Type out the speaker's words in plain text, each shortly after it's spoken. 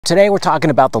Today we're talking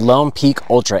about the Lone Peak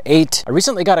Ultra 8. I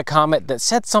recently got a comment that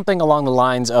said something along the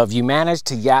lines of, you managed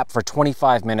to yap for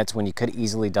 25 minutes when you could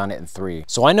easily done it in 3.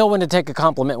 So I know when to take a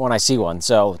compliment when I see one.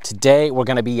 So today we're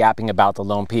going to be yapping about the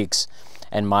Lone Peaks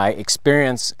and my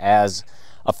experience as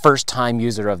a first-time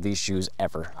user of these shoes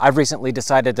ever. I've recently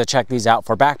decided to check these out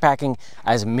for backpacking,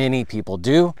 as many people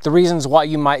do. The reasons why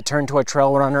you might turn to a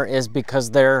trail runner is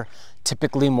because they're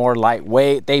typically more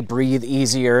lightweight, they breathe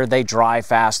easier, they dry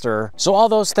faster. So all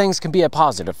those things can be a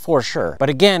positive for sure. But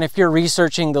again, if you're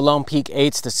researching the Lone Peak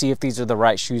 8s to see if these are the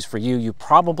right shoes for you, you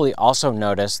probably also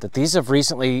noticed that these have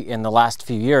recently, in the last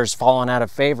few years, fallen out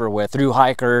of favor with thru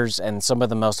hikers and some of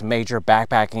the most major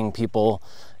backpacking people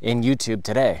in YouTube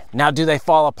today. Now, do they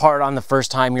fall apart on the first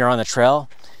time you're on the trail?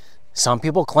 Some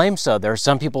people claim so. There are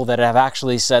some people that have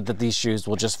actually said that these shoes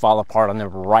will just fall apart on them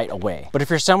right away. But if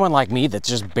you're someone like me that's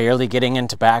just barely getting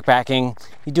into backpacking,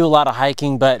 you do a lot of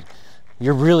hiking, but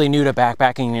you're really new to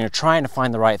backpacking and you're trying to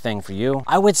find the right thing for you,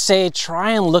 I would say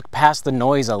try and look past the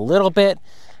noise a little bit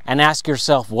and ask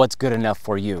yourself what's good enough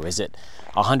for you. Is it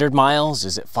 100 miles?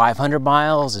 Is it 500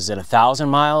 miles? Is it 1,000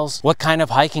 miles? What kind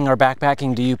of hiking or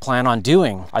backpacking do you plan on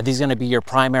doing? Are these going to be your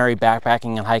primary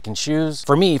backpacking and hiking shoes?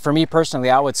 For me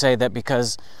personally, I would say that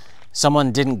because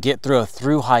someone didn't get through a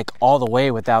thru hike all the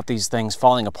way without these things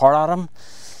falling apart on them,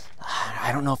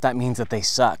 I don't know if that means that they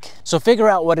suck. So figure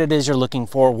out what it is you're looking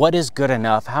for. What is good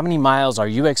enough? How many miles are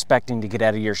you expecting to get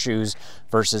out of your shoes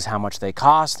versus how much they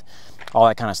cost? All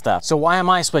that kind of stuff. So why am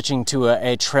I switching to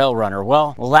a trail runner?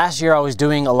 Well, last year I was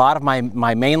doing a lot of my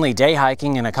mainly day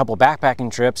hiking and a couple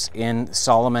backpacking trips in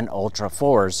Salomon Ultra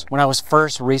 4s. When I was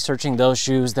first researching those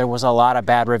shoes, there was a lot of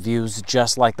bad reviews,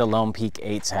 just like the Lone Peak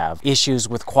 8s have. Issues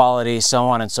with quality, so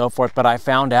on and so forth, but I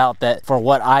found out that for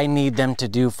what I need them to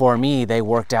do for me, they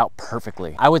worked out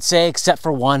perfectly. I would say, except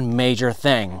for one major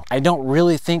thing. I don't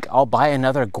really think I'll buy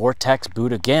another Gore-Tex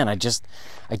boot again.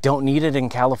 I don't need it in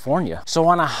California. So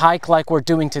on a hike like we're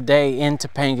doing today in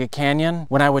Topanga Canyon,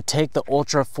 when I would take the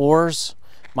Ultra 4s,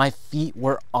 my feet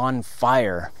were on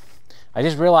fire. I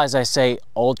just realized I say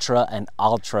Ultra and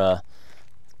Altra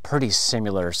pretty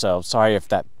similar, so sorry if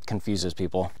that confuses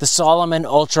people. The Salomon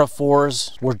Ultra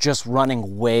 4s were just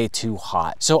running way too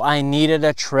hot. So I needed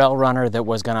a trail runner that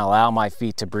was gonna allow my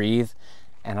feet to breathe,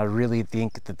 and I really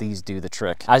think that these do the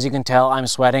trick. As you can tell, I'm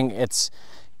sweating.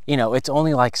 You know, it's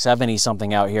only like 70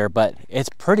 something out here, but it's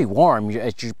pretty warm.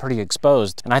 You're pretty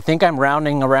exposed. And I think I'm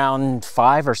rounding around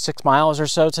 5 or 6 miles or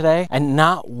so today. And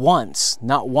not once,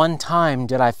 not one time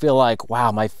did I feel like,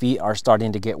 wow, my feet are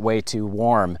starting to get way too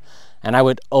warm. And I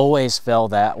would always feel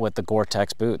that with the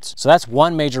Gore-Tex boots. So that's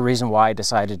one major reason why I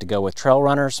decided to go with trail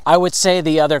runners. I would say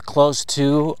the other close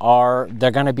two are,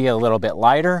 they're gonna be a little bit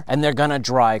lighter and they're gonna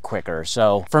dry quicker.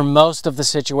 So for most of the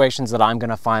situations that I'm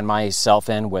gonna find myself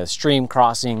in with stream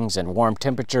crossings and warm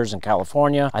temperatures in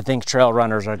California, I think trail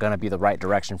runners are gonna be the right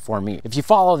direction for me. If you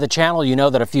follow the channel, you know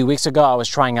that a few weeks ago I was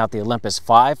trying out the Olympus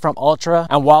 5 from Altra.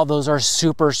 And while those are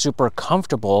super, super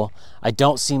comfortable, I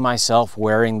don't see myself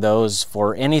wearing those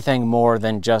for anything more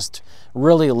than just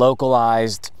really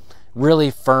localized,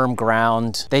 really firm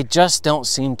ground. They just don't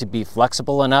seem to be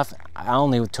flexible enough. I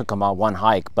only took them on one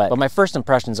hike, but my first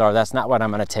impressions are that's not what I'm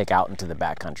gonna take out into the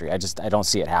backcountry. I don't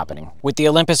see it happening. With the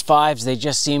Olympus 5s, they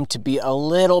just seem to be a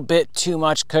little bit too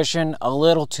much cushion, a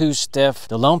little too stiff.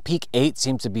 The Lone Peak 8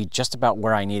 seems to be just about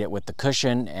where I need it with the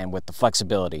cushion and with the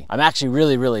flexibility. I'm actually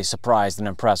really, really surprised and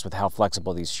impressed with how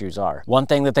flexible these shoes are. One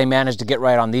thing that they managed to get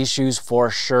right on these shoes for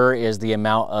sure is the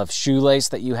amount of shoelace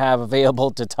that you have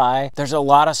available to tie. There's a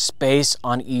lot of space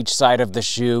on each side of the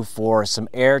shoe for some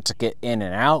air to get in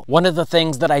and out. One of the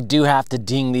things that I do have to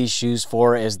ding these shoes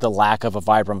for is the lack of a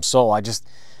Vibram sole.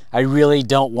 I really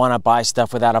don't want to buy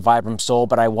stuff without a Vibram sole,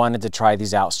 but I wanted to try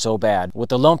these out so bad. With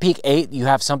the Lone Peak 8, you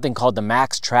have something called the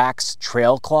Max Trax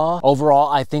Trail Claw.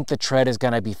 Overall, I think the tread is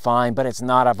going to be fine, but it's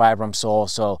not a Vibram sole,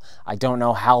 so I don't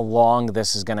know how long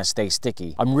this is going to stay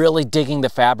sticky. I'm really digging the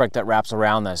fabric that wraps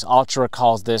around this. Altra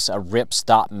calls this a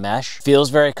ripstop mesh. Feels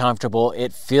very comfortable.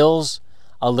 It feels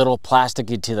a little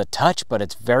plasticky to the touch, but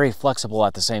it's very flexible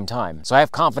at the same time. So I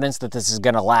have confidence that this is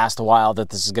gonna last a while,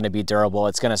 that this is gonna be durable,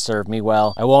 it's gonna serve me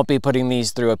well. I won't be putting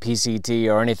these through a PCT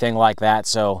or anything like that.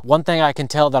 So one thing I can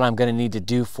tell that I'm gonna need to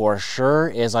do for sure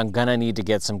is I'm gonna need to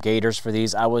get some gaiters for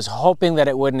these. I was hoping that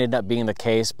it wouldn't end up being the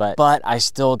case, but I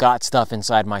still got stuff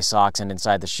inside my socks and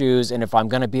inside the shoes. And if I'm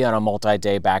gonna be on a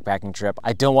multi-day backpacking trip,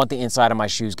 I don't want the inside of my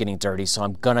shoes getting dirty. So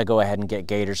I'm gonna go ahead and get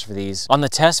gaiters for these. On the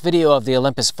test video of the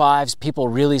Olympus 5s, people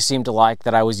really seemed to like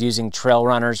that I was using trail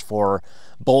runners for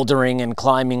bouldering and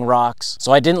climbing rocks.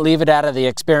 So I didn't leave it out of the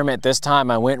experiment this time.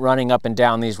 I went running up and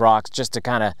down these rocks just to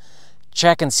kind of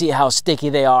check and see how sticky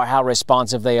they are, how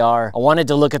responsive they are. I wanted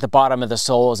to look at the bottom of the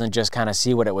soles and just kind of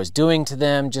see what it was doing to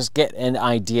them, just get an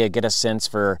idea, get a sense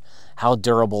for how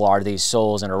durable are these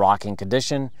soles in a rocking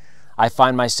condition. I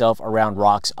find myself around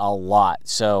rocks a lot,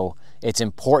 so it's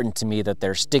important to me that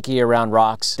they're sticky around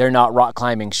rocks. They're not rock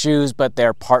climbing shoes, but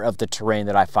they're part of the terrain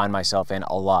that I find myself in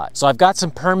a lot. So I've got some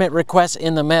permit requests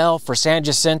in the mail for San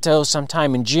Jacinto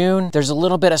sometime in June. There's a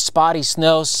little bit of spotty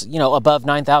snow, you know, above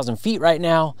 9,000 feet right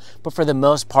now, but for the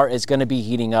most part, it's gonna be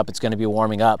heating up, it's gonna be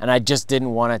warming up, and I just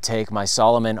didn't wanna take my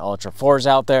Salomon Ultra 4s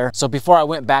out there. So before I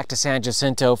went back to San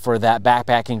Jacinto for that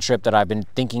backpacking trip that I've been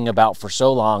thinking about for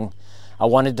so long, I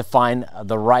wanted to find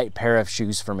the right pair of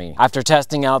shoes for me. After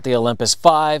testing out the Olympus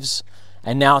 5s,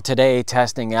 and now today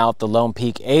testing out the Lone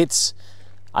Peak 8s,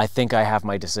 I think I have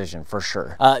my decision for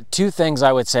sure. Two things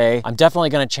I would say. I'm definitely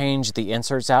gonna change the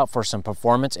inserts out for some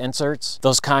performance inserts.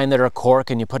 Those kind that are cork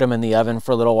and you put them in the oven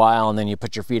for a little while and then you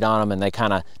put your feet on them and they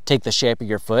kind of take the shape of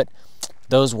your foot.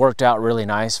 Those worked out really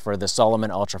nice for the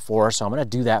Salomon Ultra 4, so I'm gonna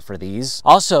do that for these.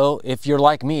 Also, if you're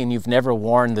like me and you've never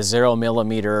worn the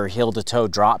 0mm heel to toe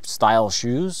drop style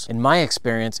shoes, in my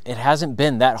experience, it hasn't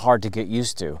been that hard to get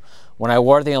used to. When I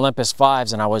wore the Olympus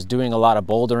 5s and I was doing a lot of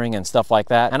bouldering and stuff like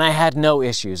that, and I had no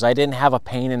issues. I didn't have a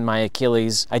pain in my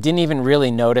Achilles. I didn't even really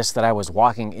notice that I was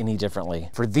walking any differently.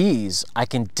 For these, I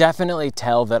can definitely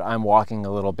tell that I'm walking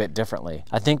a little bit differently.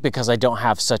 I think because I don't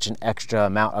have such an extra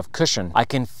amount of cushion. I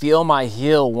can feel my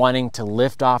heel wanting to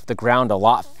lift off the ground a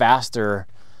lot faster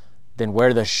than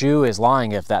where the shoe is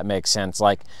lying, if that makes sense.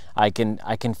 Like I can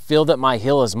feel that my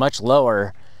heel is much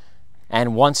lower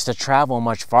and wants to travel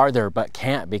much farther, but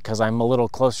can't because I'm a little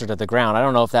closer to the ground. I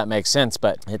don't know if that makes sense,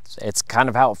 but it's kind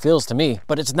of how it feels to me.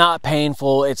 But it's not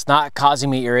painful. It's not causing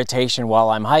me irritation while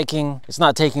I'm hiking. It's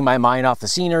not taking my mind off the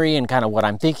scenery and kind of what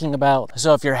I'm thinking about.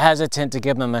 So if you're hesitant to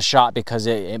give them a shot because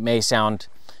it may sound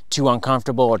too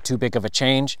uncomfortable or too big of a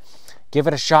change, give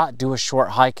it a shot, do a short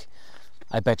hike.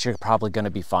 I bet you're probably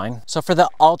gonna be fine. So for the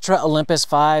Ultra Olympus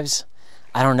 5s,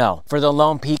 I don't know. For the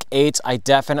Lone Peak 8s, I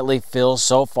definitely feel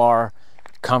so far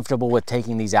comfortable with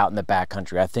taking these out in the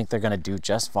backcountry. I think they're gonna do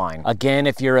just fine. Again,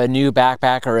 if you're a new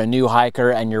backpacker or a new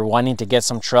hiker and you're wanting to get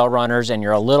some trail runners and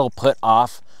you're a little put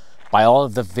off by all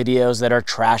of the videos that are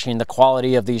trashing the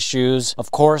quality of these shoes, of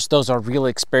course, those are real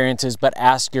experiences, but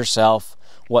ask yourself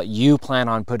what you plan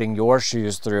on putting your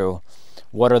shoes through.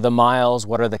 What are the miles?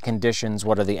 What are the conditions?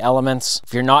 What are the elements?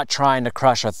 If you're not trying to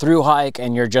crush a through hike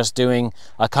and you're just doing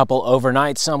a couple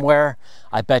overnights somewhere,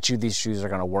 I bet you these shoes are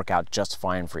gonna work out just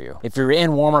fine for you. If you're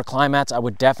in warmer climates, I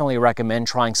would definitely recommend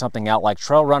trying something out like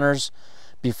trail runners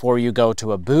before you go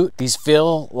to a boot. These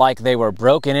feel like they were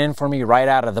broken in for me right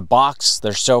out of the box.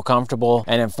 They're so comfortable.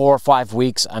 And in 4 or 5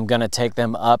 weeks, I'm gonna take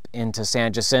them up into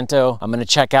San Jacinto. I'm gonna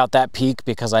check out that peak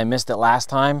because I missed it last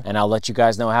time and I'll let you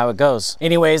guys know how it goes.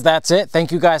 Anyways, that's it.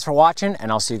 Thank you guys for watching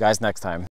and I'll see you guys next time.